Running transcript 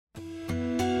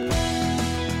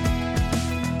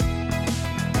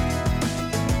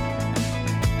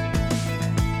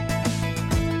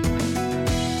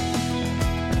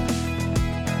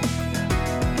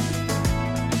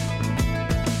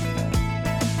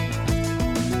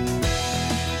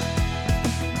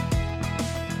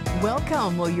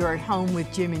Welcome. Well, you're at home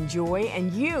with Jim and Joy,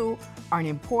 and you are an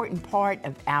important part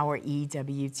of our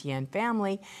EWTN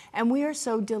family, and we are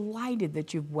so delighted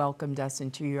that you've welcomed us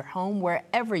into your home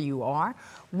wherever you are.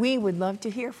 We would love to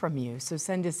hear from you, so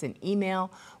send us an email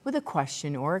with a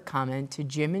question or a comment to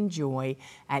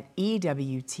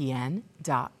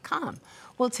jimandjoy@ewtn.com.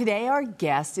 Well, today our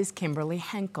guest is Kimberly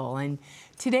Henkel, and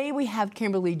today we have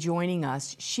Kimberly joining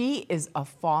us. She is a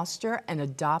foster and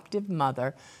adoptive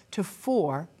mother to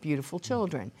 4 beautiful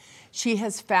children. She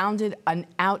has founded an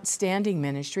outstanding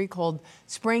ministry called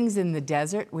Springs in the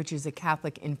Desert, which is a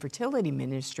Catholic infertility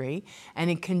ministry.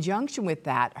 And in conjunction with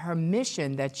that, her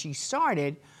mission that she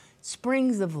started,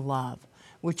 Springs of Love,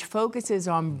 which focuses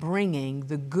on bringing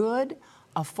the good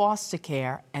of foster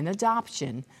care and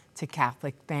adoption to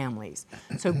Catholic families.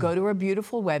 So go to her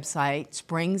beautiful website,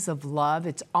 Springs of Love.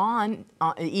 It's on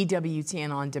EWTN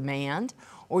On Demand,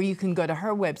 or you can go to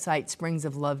her website,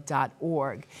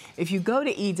 springsoflove.org. If you go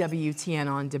to EWTN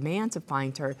On Demand to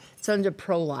find her, it's under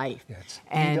pro-life. Yeah, it's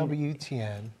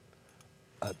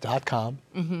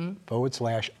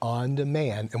EWTN.com/on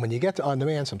demand. And when you get to on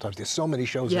demand, sometimes there's so many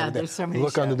shows over there. There's so many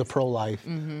Look shows. under the pro-life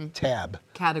tab.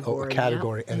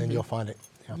 Category. And then you'll find it.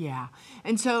 Yeah.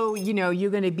 And so, you know, you're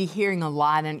going to be hearing a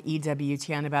lot on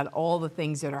EWTN about all the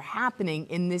things that are happening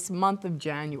in this month of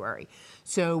January.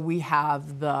 So we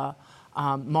have the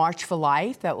March for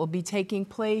Life that will be taking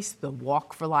place, the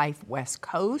Walk for Life West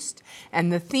Coast.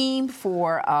 And the theme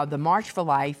for the March for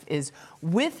Life is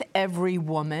with every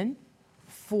woman,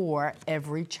 for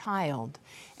every child.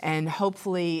 And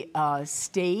hopefully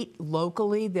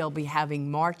locally, they'll be having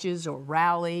marches or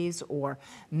rallies or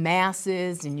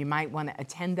masses, and you might want to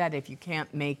attend that if you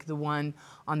can't make the one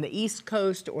on the East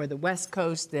Coast or the West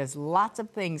Coast. There's lots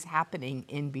of things happening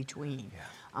in between. Yeah.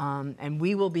 And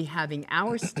we will be having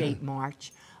our state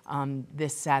march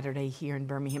this Saturday here in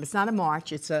Birmingham. It's not a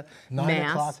march, it's a 9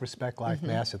 mass. o'clock Respect Life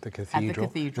Mass at the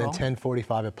Cathedral. Then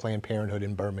 10:45 at Planned Parenthood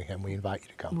in Birmingham. We invite you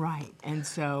to come. Right, and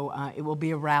so it will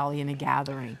be a rally and a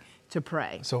gathering to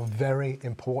pray. So very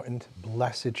important,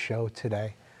 blessed show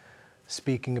today,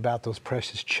 speaking about those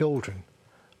precious children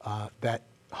that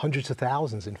hundreds of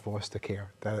thousands in foster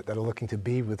care that are looking to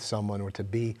be with someone or to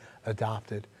be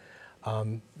adopted.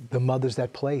 The mothers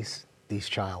that place these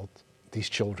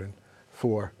children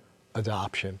for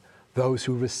adoption, those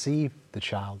who receive the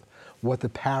child, what the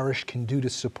parish can do to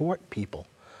support people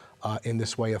in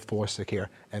this way of foster care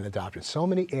and adoption. So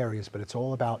many areas, but it's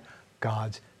all about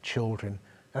God's children.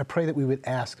 And I pray that we would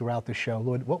ask throughout the show,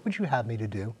 Lord, what would you have me to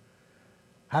do?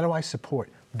 How do I support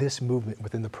this movement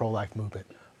within the pro-life movement?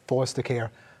 Foster care,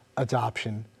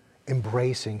 adoption,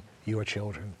 embracing your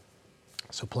children.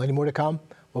 So plenty more to come.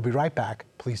 We'll be right back.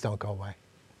 Please don't go away.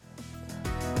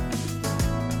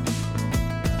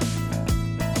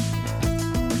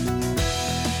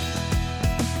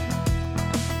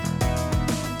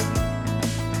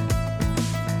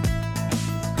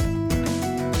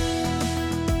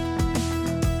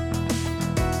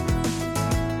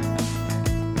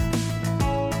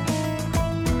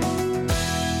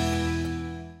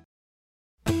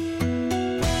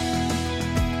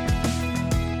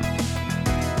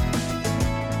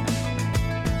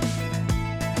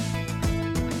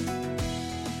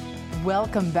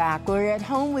 Welcome back. We're at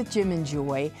home with Jim and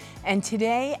Joy, and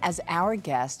today as our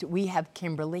guest, we have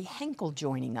Kimberly Henkel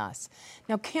joining us.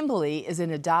 Now, Kimberly is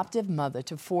an adoptive mother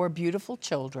to 4 beautiful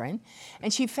children,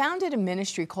 and she founded a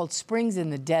ministry called Springs in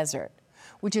the Desert,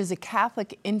 which is a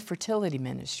Catholic infertility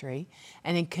ministry,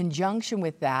 and in conjunction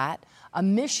with that, a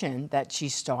mission that she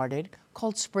started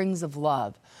called Springs of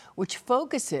Love, which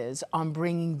focuses on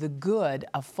bringing the good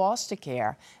of foster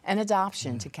care and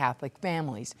adoption to Catholic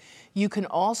families. You can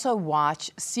also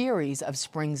watch series of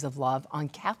Springs of Love on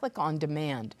Catholic On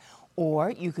Demand,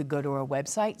 or you could go to our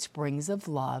website,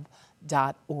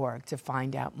 springsoflove.org, to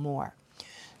find out more.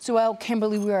 So, well,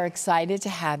 Kimberly, we are excited to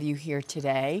have you here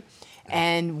today.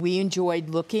 And we enjoyed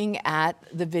looking at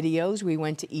the videos. We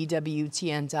went to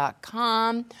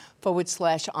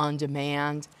EWTN.com/on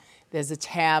demand. There's a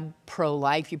tab,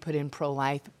 pro-life. You put in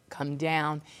pro-life, come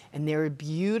down, and there are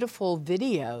beautiful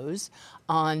videos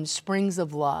on Springs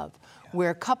of Love,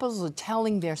 where couples are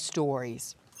telling their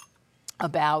stories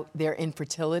about their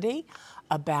infertility,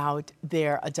 about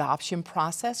their adoption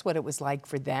process, what it was like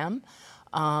for them.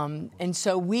 And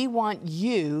so we want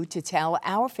you to tell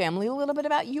our family a little bit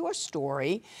about your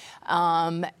story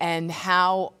and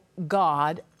how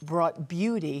God brought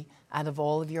beauty out of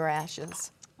all of your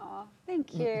ashes. Oh,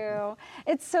 thank you.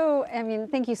 It's so, I mean,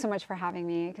 thank you so much for having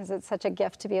me, because it's such a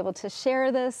gift to be able to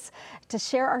share this, to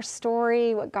share our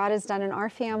story, what God has done in our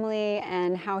family,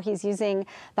 and how He's using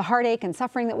the heartache and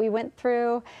suffering that we went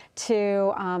through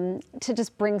to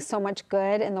just bring so much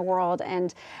good in the world.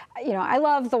 And, you know, I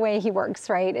love the way He works,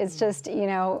 right? It's just, you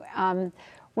know,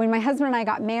 when my husband and I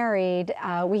got married,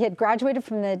 we had graduated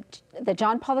from the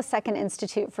John Paul II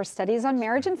Institute for Studies on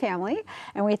Marriage and Family,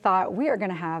 and we thought we are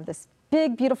going to have this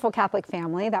big, beautiful Catholic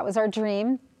family. That was our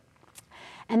dream.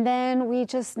 And then we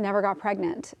just never got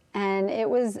pregnant, and it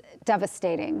was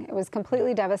devastating. It was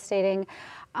completely devastating.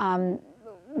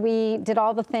 We did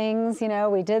all the things, you know,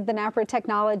 we did the NAPRA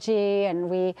technology, and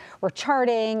we were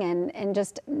charting, and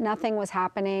just nothing was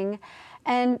happening.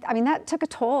 And I mean, that took a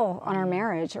toll on our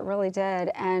marriage, it really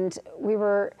did. And we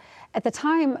were, at the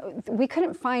time, we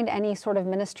couldn't find any sort of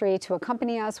ministry to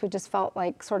accompany us. We just felt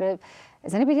like sort of,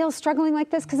 is anybody else struggling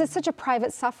like this? Because it's such a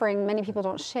private suffering, many people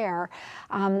don't share.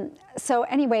 So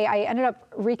anyway, I ended up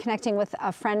reconnecting with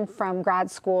a friend from grad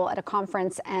school at a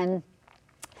conference, and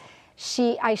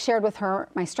I shared with her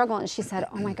my struggle, and she said,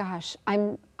 oh my gosh,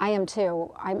 I am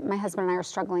too. My husband and I are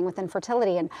struggling with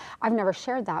infertility, and I've never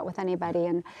shared that with anybody.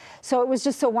 And so it was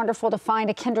just so wonderful to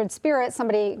find a kindred spirit,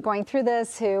 somebody going through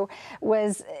this who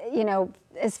was, you know,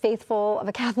 as faithful of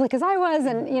a Catholic as I was,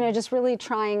 and, you know, just really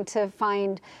trying to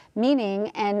find meaning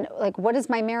and, like, what does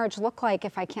my marriage look like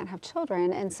if I can't have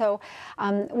children? And so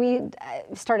we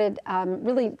started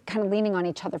really kind of leaning on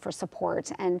each other for support.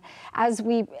 And as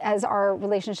our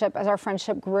relationship, as our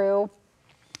friendship grew,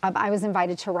 I was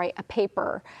invited to write a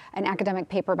paper, an academic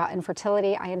paper about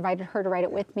infertility. I invited her to write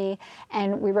it with me,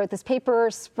 and we wrote this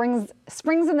paper, Springs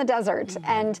in the Desert.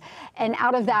 Mm-hmm. And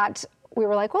out of that, we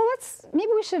were like, well, maybe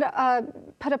we should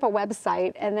put up a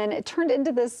website. And then it turned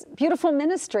into this beautiful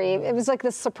ministry. It was like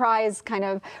this surprise kind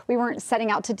of, we weren't setting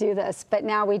out to do this, but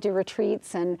now we do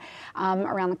retreats and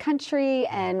around the country,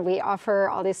 and we offer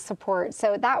all this support.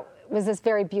 So that was this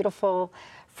very beautiful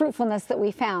fruitfulness that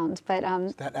we found. But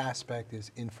that aspect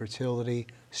is infertility,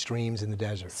 streams in the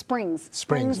desert. Springs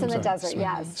in the desert,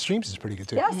 yes. Streams is pretty good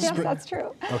too. Yes, that's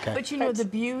true. Okay. But you know, the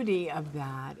beauty of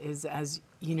that is, as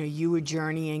you know, you were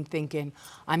journeying thinking,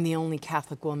 I'm the only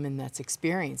Catholic woman that's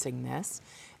experiencing this.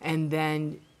 And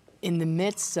then in the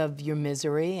midst of your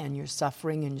misery and your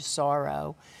suffering and your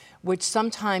sorrow, which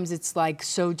sometimes it's like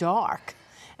so dark,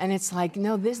 and it's like,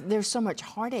 no, there's so much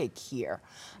heartache here.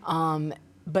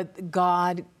 But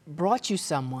God brought you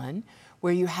someone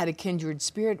where you had a kindred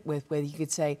spirit with, where you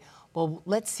could say, well,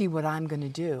 let's see what I'm going to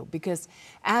do. Because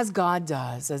as God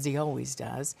does, as He always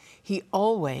does, He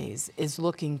always is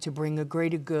looking to bring a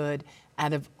greater good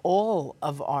out of all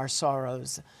of our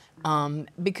sorrows.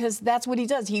 Because that's what He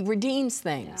does. He redeems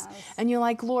things. Yes. And you're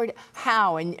like, Lord,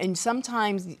 how? And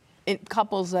sometimes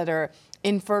couples that are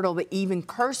infertile, they even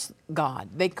curse God.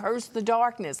 They curse the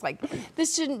darkness. Like,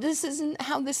 this isn't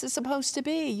how this is supposed to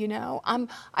be, you know?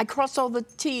 I crossed all the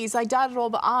T's, I dotted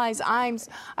all the I's,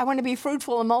 I want to be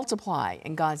fruitful and multiply.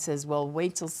 And God says, well,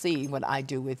 wait till see what I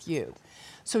do with you.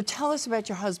 So tell us about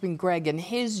your husband, Greg, and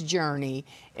his journey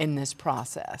in this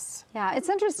process. Yeah, it's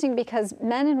interesting because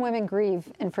men and women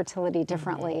grieve infertility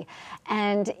differently. Mm-hmm.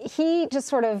 And he just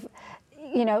sort of,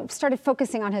 you know, started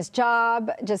focusing on his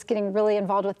job, just getting really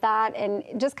involved with that, and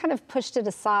just kind of pushed it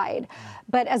aside.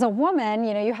 But as a woman,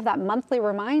 you know, you have that monthly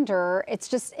reminder,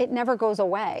 it never goes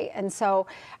away. And so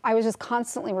I was just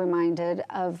constantly reminded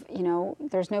of, you know,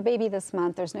 there's no baby this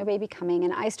month, there's no baby coming.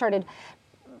 And I started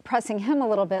pressing him a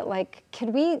little bit, like, could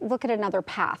we look at another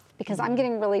path? Because I'm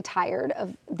getting really tired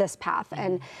of this path.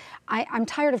 And I'm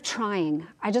tired of trying.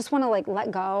 I just want to, like,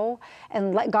 let go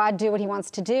and let God do what He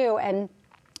wants to do. And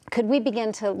could we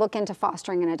begin to look into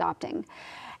fostering and adopting?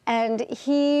 And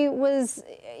he was,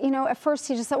 you know, at first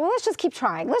he just said, well, let's just keep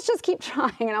trying. Let's just keep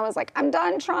trying. And I was like, I'm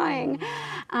done trying.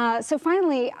 So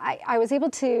finally, I was able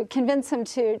to convince him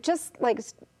to just, like,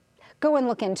 go and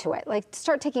look into it, like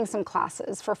start taking some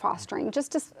classes for fostering,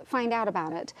 just to find out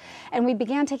about it. And we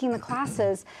began taking the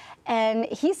classes, and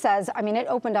he says, I mean, it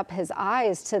opened up his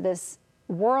eyes to this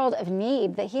world of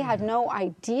need that he had no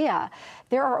idea.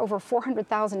 There are over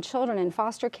 400,000 children in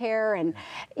foster care, and,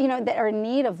 you know, that are in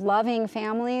need of loving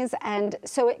families. And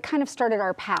so it kind of started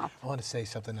our path. I want to say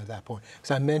something at that point,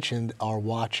 because I mentioned our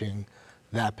watching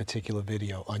that particular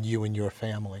video on you and your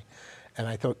family. And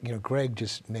I thought, you know, Greg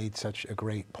just made such a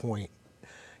great point. You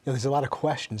know, there's a lot of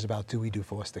questions about, do we do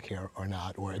foster care or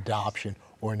not, or adoption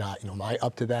or not? You know, am I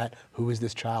up to that? Who is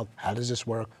this child? How does this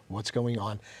work? What's going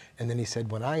on? And then he said,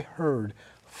 when I heard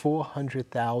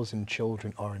 400,000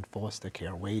 children are in foster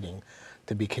care waiting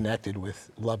to be connected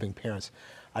with loving parents,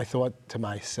 I thought to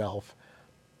myself,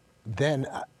 then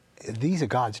these are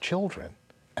God's children.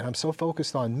 And I'm so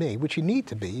focused on me, which you need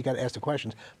to be. You got to ask the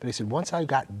questions. But he said, once I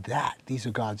got that, these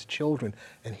are God's children,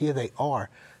 and here they are,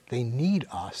 they need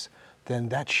us, then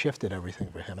that shifted everything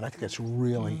for him. And I think that's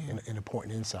really an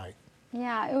important insight.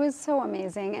 Yeah, it was so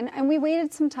amazing. And we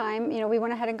waited some time. You know, we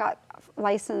went ahead and got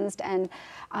licensed, and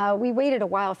we waited a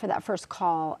while for that first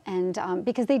call, and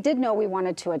because they did know we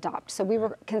wanted to adopt. So we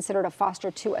were considered a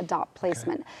foster to adopt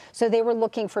placement. Okay. So they were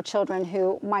looking for children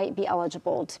who might be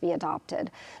eligible to be adopted.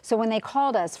 So when they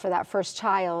called us for that first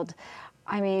child,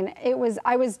 I mean,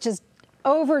 I was just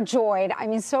overjoyed. I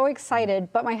mean, so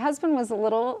excited. But my husband was a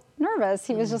little nervous.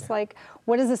 He was just like,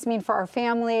 what does this mean for our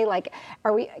family? Like,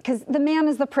 are we, because the man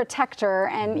is the protector,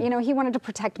 and, you know, he wanted to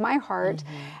protect my heart.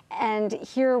 And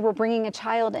here we're bringing a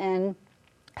child in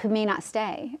who may not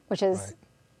stay, which is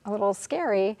a little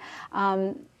scary.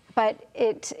 But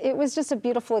it was just a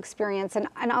beautiful experience. And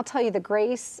I'll tell you, the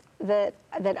grace that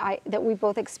we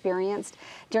both experienced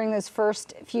during those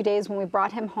first few days when we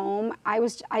brought him home,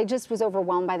 I just was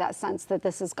overwhelmed by that sense that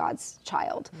this is God's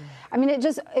child. I mean,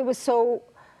 it was so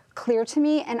clear to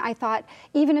me, and I thought,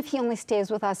 even if he only stays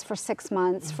with us for 6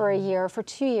 months, for a year, for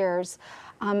 2 years,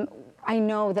 I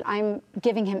know that I'm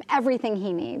giving him everything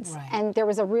he needs. And there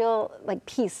was a real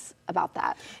peace about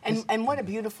that. And what a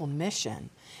beautiful mission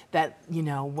that, you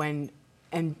know,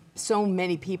 and so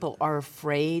many people are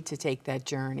afraid to take that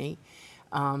journey,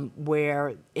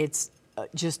 where it's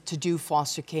just to do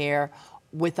foster care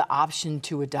with the option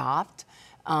to adopt.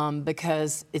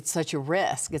 Because it's such a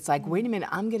risk. It's like, wait a minute,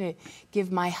 I'm going to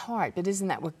give my heart, but isn't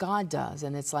that what God does?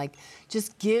 And it's like,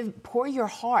 just pour your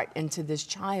heart into this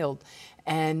child,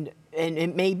 and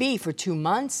it may be for 2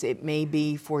 months, it may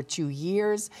be for 2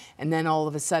 years, and then all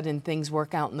of a sudden things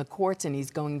work out in the courts, and he's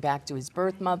going back to his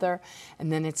birth mother,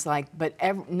 and then it's like, but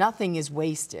nothing is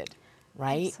wasted.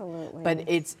 Right? Absolutely.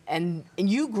 But and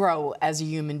you grow as a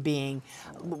human being.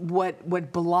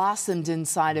 What blossomed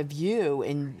inside of you,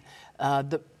 and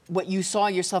what you saw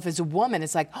yourself as a woman,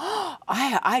 it's like, oh,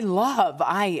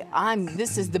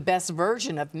 this is the best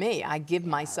version of me. I give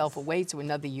myself away to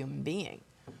another human being.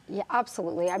 Yeah,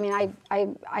 absolutely. I mean,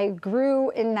 I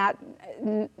grew in that,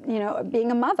 you know,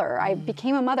 being a mother. I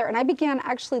became a mother, and I began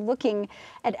actually looking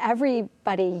at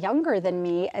everybody younger than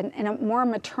me in a more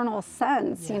maternal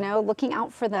sense, you know, looking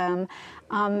out for them.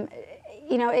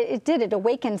 You know, it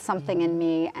awakened something in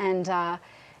me, and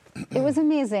it was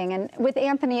amazing. And with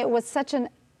Anthony, it was such an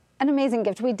amazing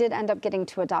gift. We did end up getting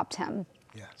to adopt him.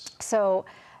 Yes. So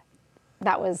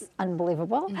that was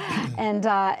unbelievable. And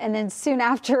then soon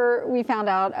after, we found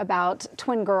out about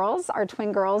our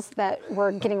twin girls that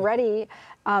were getting ready.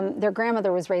 Their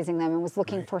grandmother was raising them and was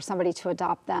looking for somebody to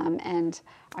adopt them. And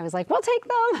I was like, we'll take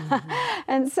them.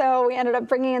 And so we ended up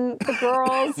bringing in the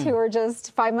girls who were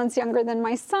just 5 months younger than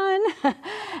my son.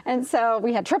 And so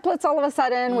we had triplets all of a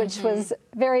sudden, which was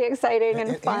very exciting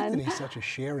and fun. Anthony's such a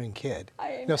sharing kid.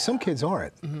 Now, some kids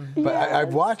aren't. But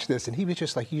I've watched this, and he was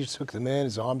just like, he just took them in,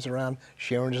 his arms around,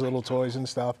 sharing his little toys and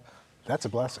stuff. That's a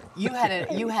blessing. You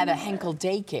had a Henkel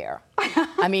daycare.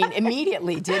 I mean,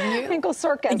 immediately, didn't you? Henkel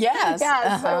Circus. Yes.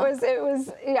 Yes. It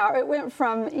was. Yeah. It went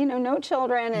from, you know, no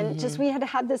children, and just we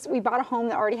had this. We bought a home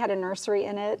that already had a nursery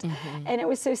in it, and it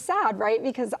was so sad, right?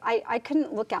 Because I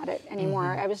couldn't look at it anymore.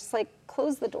 I was just like,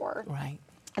 close the door. Right.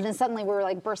 And then suddenly we were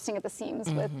like bursting at the seams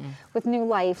with new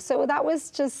life. So that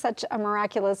was just such a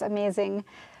miraculous, amazing,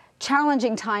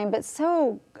 challenging time, but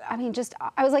so, I mean,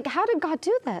 I was like, how did God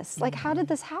do this? Like, how did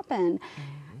this happen?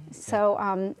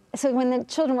 So, so when the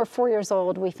children were 4 years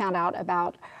old, we found out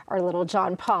about our little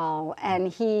John Paul, and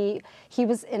he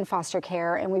was in foster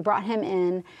care, and we brought him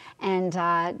in, and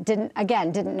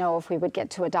didn't know if we would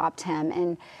get to adopt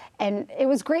him, and it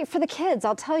was great for the kids,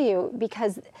 I'll tell you,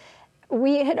 because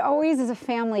we had always, as a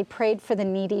family, prayed for the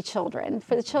needy children,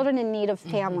 for the children in need of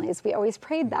families. We always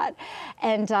prayed that.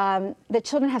 And the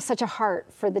children have such a heart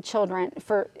for the children,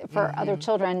 for other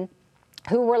children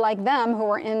who were like them, who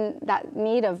were in that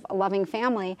need of a loving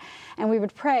family. And we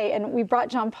would pray, and we brought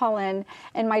John Paul in,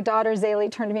 and my daughter Zaylee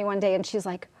turned to me one day, and she's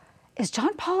like, is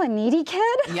John Paul a needy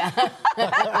kid? Yeah.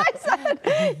 I said,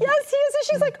 yes, he is. And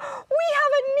she's like, we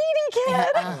have a needy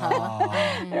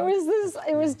kid.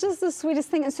 It was just the sweetest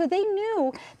thing. And so they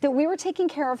knew that we were taking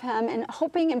care of him and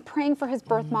hoping and praying for his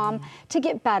birth mom to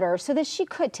get better so that she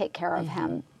could take care of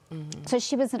him. So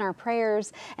she was in our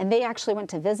prayers, and they actually went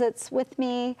to visits with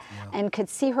me and could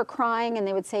see her crying, and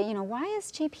they would say, you know, why is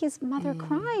JP's mother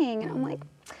crying? And I'm like,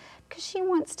 because she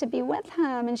wants to be with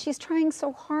him and she's trying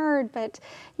so hard, but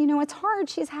you know, it's hard.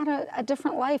 She's had a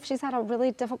different life. She's had a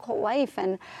really difficult life,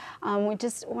 and we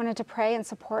just wanted to pray and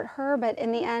support her. But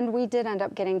in the end, we did end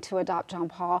up getting to adopt John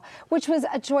Paul, which was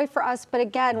a joy for us. But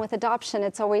again, with adoption,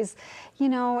 it's always, you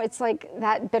know, it's like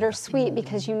that bittersweet,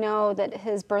 because you know that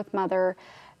his birth mother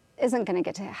isn't going to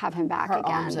get to have him back again.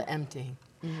 Her arms are empty.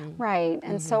 Right,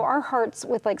 and so our hearts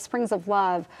with like Springs of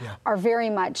Love are very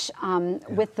much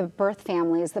with the birth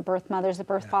families, the birth mothers, the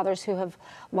birth fathers who have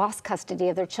lost custody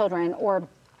of their children, or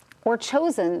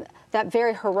chosen that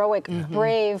very heroic,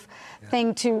 brave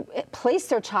thing to place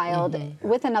their child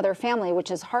with another family, which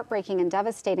is heartbreaking and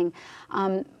devastating.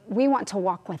 We want to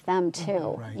walk with them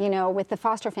too, you know, with the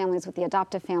foster families, with the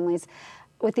adoptive families,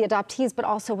 with the adoptees, but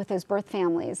also with those birth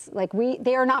families. Like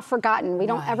they are not forgotten. We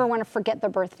don't ever want to forget the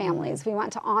birth families. We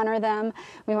want to honor them.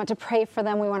 We want to pray for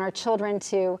them. We want our children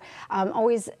to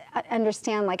always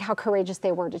understand like how courageous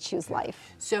they were to choose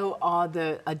life. So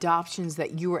the adoptions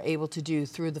that you were able to do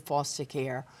through the foster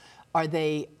care, are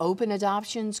they open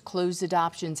adoptions, closed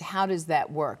adoptions? How does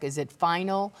that work? Is it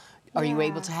final? Are you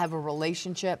able to have a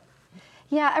relationship?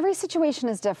 Yeah, every situation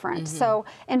is different. So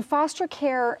in foster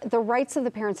care, the rights of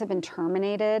the parents have been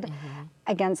terminated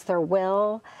against their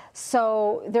will.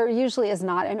 So there usually is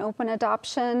not an open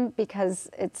adoption because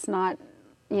it's not,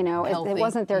 you know, it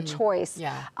wasn't their choice.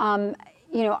 Yeah.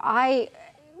 You know, I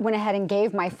went ahead and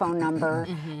gave my phone number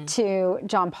to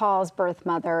John Paul's birth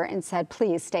mother and said,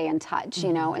 please stay in touch,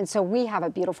 you know, and so we have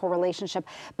a beautiful relationship.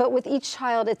 But with each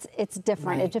child, it's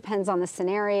different. It depends on the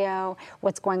scenario,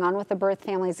 what's going on with the birth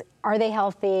families. Are they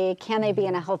healthy? Can they be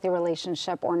in a healthy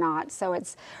relationship or not? So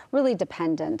it's really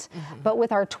dependent. But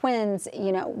with our twins,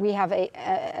 you know, we have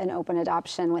an open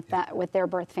adoption with that, with their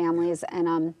birth families,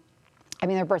 and I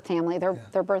mean, their birth family, their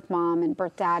birth mom and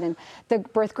birth dad and the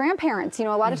birth grandparents. You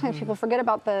know, a lot of times people forget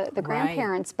about the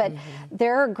grandparents, but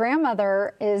their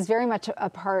grandmother is very much a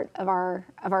part of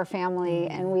our family,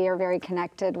 and we are very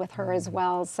connected with her as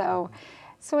well. So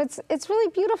it's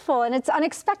really beautiful, and it's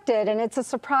unexpected, and it's a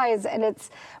surprise, and it's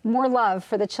more love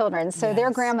for the children. So their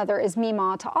grandmother is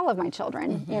Mima to all of my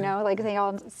children. You know, like they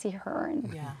all see her.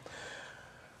 And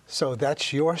So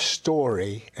that's your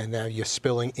story, and now you're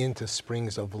spilling into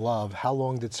Springs of Love. How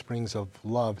long did Springs of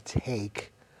Love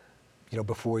take, you know,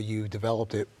 before you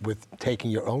developed it with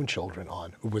taking your own children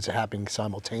on? Was it happening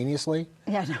simultaneously?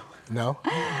 Yeah, no.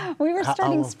 No? We were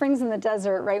starting Springs in the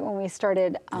Desert right when we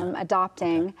started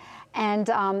adopting. And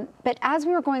but as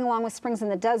we were going along with Springs in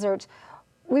the Desert,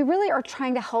 we really are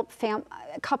trying to help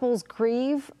couples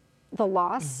grieve the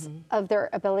loss of their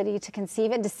ability to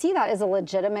conceive, and to see that as a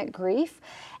legitimate grief.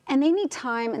 And they need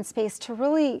time and space to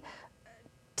really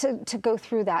to go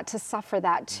through that, to suffer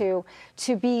that, to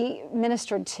be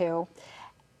ministered to.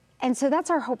 And so that's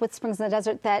our hope with Springs in the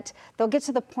Desert, that they'll get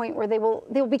to the point where they will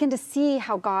begin to see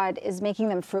how God is making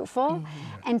them fruitful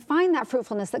and find that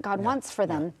fruitfulness that God wants for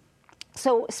them.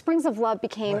 So Springs of Love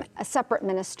became a separate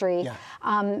ministry.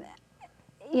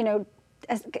 You know,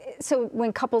 so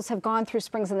when couples have gone through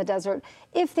Springs in the Desert,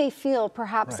 if they feel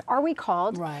perhaps, are we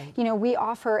called? You know, we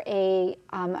offer a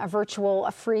virtual,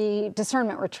 a free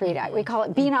discernment retreat. We call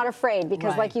it Be Not Afraid,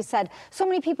 because like you said, so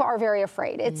many people are very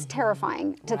afraid. It's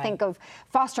terrifying to think of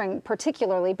fostering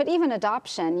particularly, but even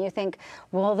adoption. You think,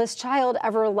 will this child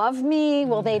ever love me?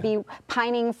 Will they be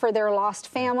pining for their lost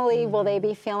family? Will they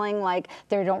be feeling like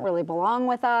they don't really belong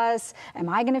with us? Am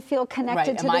I going to feel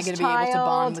connected to this child? Am I going to be able to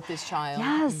bond with this child?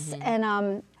 Yes, and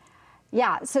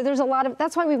yeah, so there's a lot of,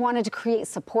 that's why we wanted to create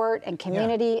support and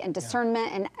community and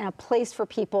discernment and a place for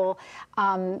people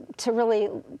to really,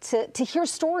 to hear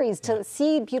stories, to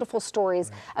see beautiful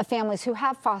stories of families who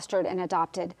have fostered and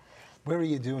adopted. Where are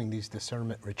you doing these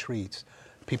discernment retreats?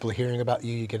 People are hearing about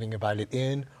you, you're getting invited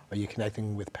in? Are you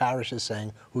connecting with parishes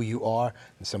saying who you are,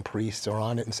 and some priests are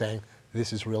on it and saying,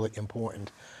 this is really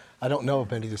important? I don't know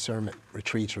of any discernment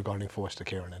retreats regarding foster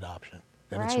care and adoption.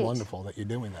 And it's wonderful that you're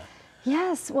doing that.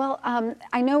 Yes, well,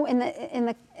 I know in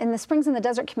the Springs in the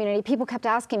Desert community, people kept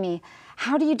asking me,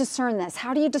 how do you discern this?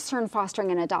 How do you discern fostering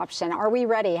and adoption? Are we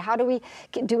ready? How do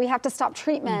we have to stop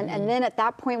treatment? And then at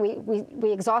that point,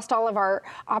 we exhaust all of our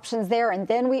options there, and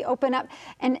then we open up,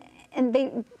 and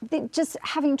they just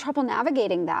having trouble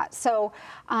navigating that. So,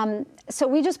 so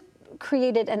we just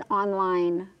created an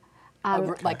online.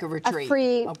 Like a retreat, a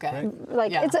free,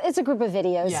 like it's a group of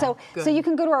videos. So you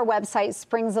can go to our website,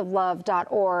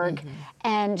 springsoflove.org,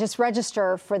 and just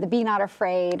register for the Be Not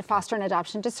Afraid Foster and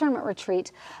Adoption Discernment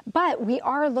Retreat. But we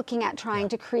are looking at trying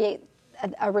to create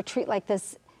a retreat like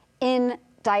this in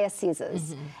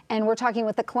dioceses. And we're talking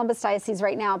with the Columbus Diocese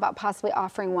right now about possibly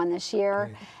offering one this year.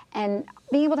 Great. And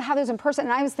being able to have those in person.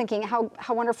 And I was thinking how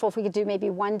wonderful if we could do maybe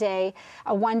a one-day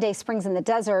Springs in the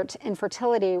Desert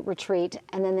infertility retreat,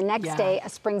 and then the next day a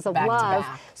Springs of Back to Love,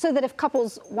 back. so that if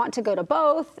couples want to go to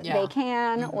both, Yeah. they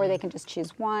can, or they can just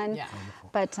choose one. Yeah.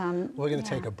 But We're going to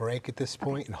take a break at this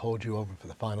point and hold you over for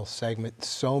the final segment.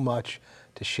 So much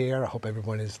to share. I hope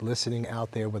everyone is listening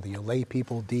out there, whether you're lay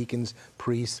people, deacons,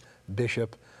 priests,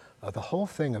 bishop, the whole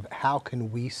thing of how can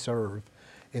we serve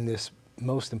in this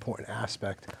most important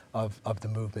aspect of the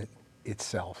movement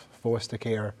itself: foster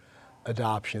care,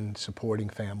 adoption, supporting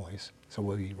families. So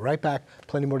we'll be right back.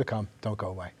 Plenty more to come. Don't go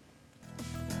away.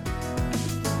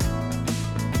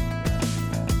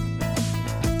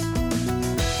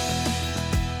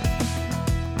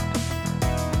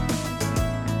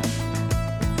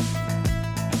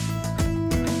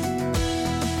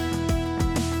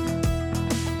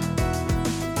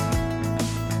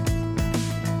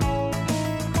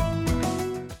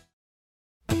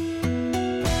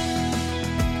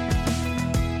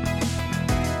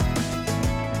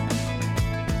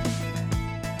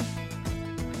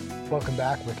 Welcome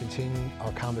back. We're continuing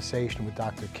our conversation with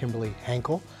Dr. Kimberly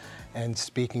Henkel and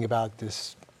speaking about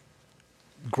this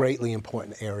greatly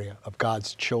important area of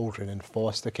God's children and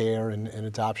foster care and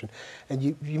adoption. And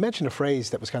you mentioned a phrase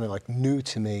that was kind of like new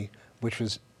to me, which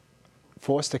was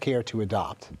foster care to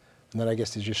adopt. And then I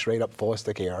guess there's just straight up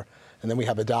foster care. And then we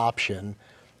have adoption.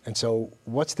 And so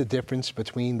what's the difference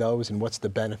between those and what's the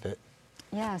benefit?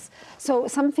 Yes. So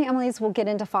some families will get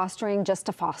into fostering just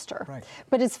to foster. Right.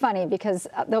 But it's funny because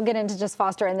they'll get into just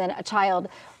foster and then a child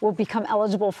will become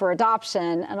eligible for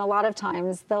adoption. And a lot of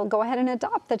times they'll go ahead and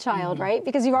adopt the child, right?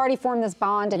 Because you've already formed this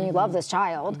bond and you love this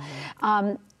child.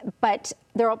 But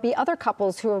there will be other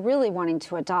couples who are really wanting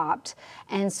to adopt.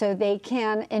 And so they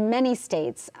can, in many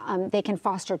states, they can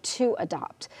foster to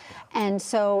adopt. And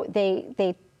so they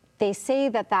say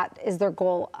that is their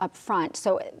goal up front.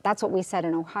 So that's what we said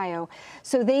in Ohio.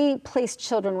 So they placed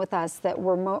children with us that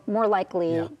were more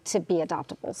likely to be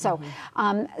adoptable. So,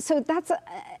 so that's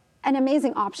an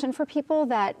amazing option for people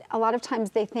that a lot of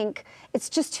times they think it's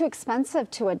just too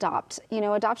expensive to adopt. You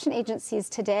know, adoption agencies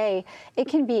today, it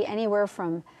can be anywhere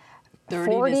from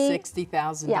 $30,000 to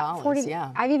 $60,000. Yeah, 40.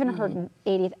 I've even heard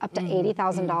up to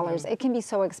 $80,000. It can be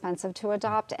so expensive to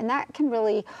adopt, and that can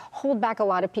really hold back a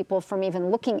lot of people from even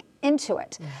looking into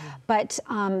it. But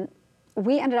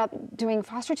we ended up doing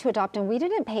foster to adopt, and we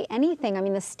didn't pay anything. I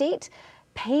mean, the state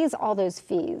pays all those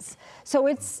fees, so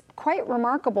it's quite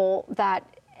remarkable that.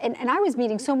 And I was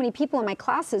meeting so many people in my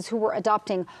classes who were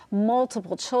adopting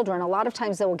multiple children. A lot of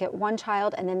times they will get one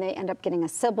child and then they end up getting a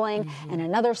sibling and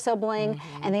another sibling,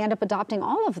 and they end up adopting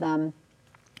all of them,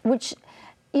 which,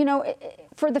 you know,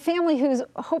 for the family who's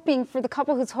hoping, for the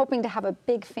couple who's hoping to have a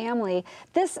big family,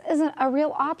 this isn't a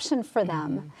real option for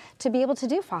them to be able to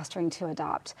do fostering to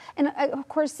adopt. And of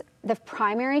course, the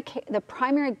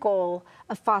primary goal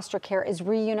of foster care is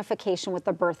reunification with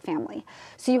the birth family.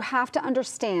 So you have to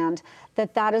understand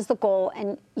that is the goal,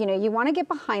 and you know, you want to get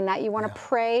behind that. You want to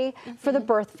pray for the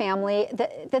birth family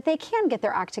that they can get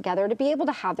their act together to be able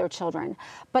to have their children.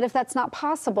 But if that's not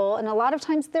possible, and a lot of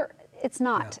times it's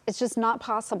not. It's just not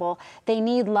possible. They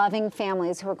need loving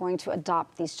families who are going to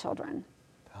adopt these children.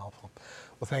 Powerful.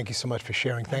 Well, thank you so much for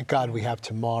sharing. Thank God we have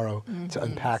tomorrow to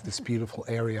unpack this beautiful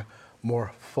area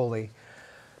more fully.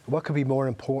 What could be more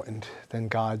important than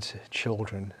God's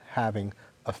children having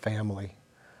a family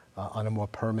on a more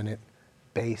permanent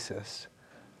basis?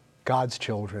 God's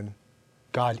children,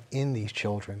 God in these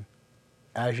children,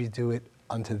 as you do it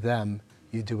unto them,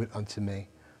 you do it unto me.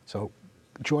 So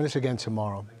join us again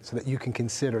tomorrow so that you can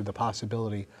consider the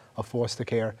possibility of foster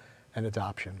care and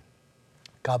adoption.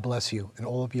 God bless you and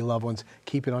all of your loved ones.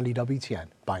 Keep it on EWTN.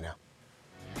 Bye now.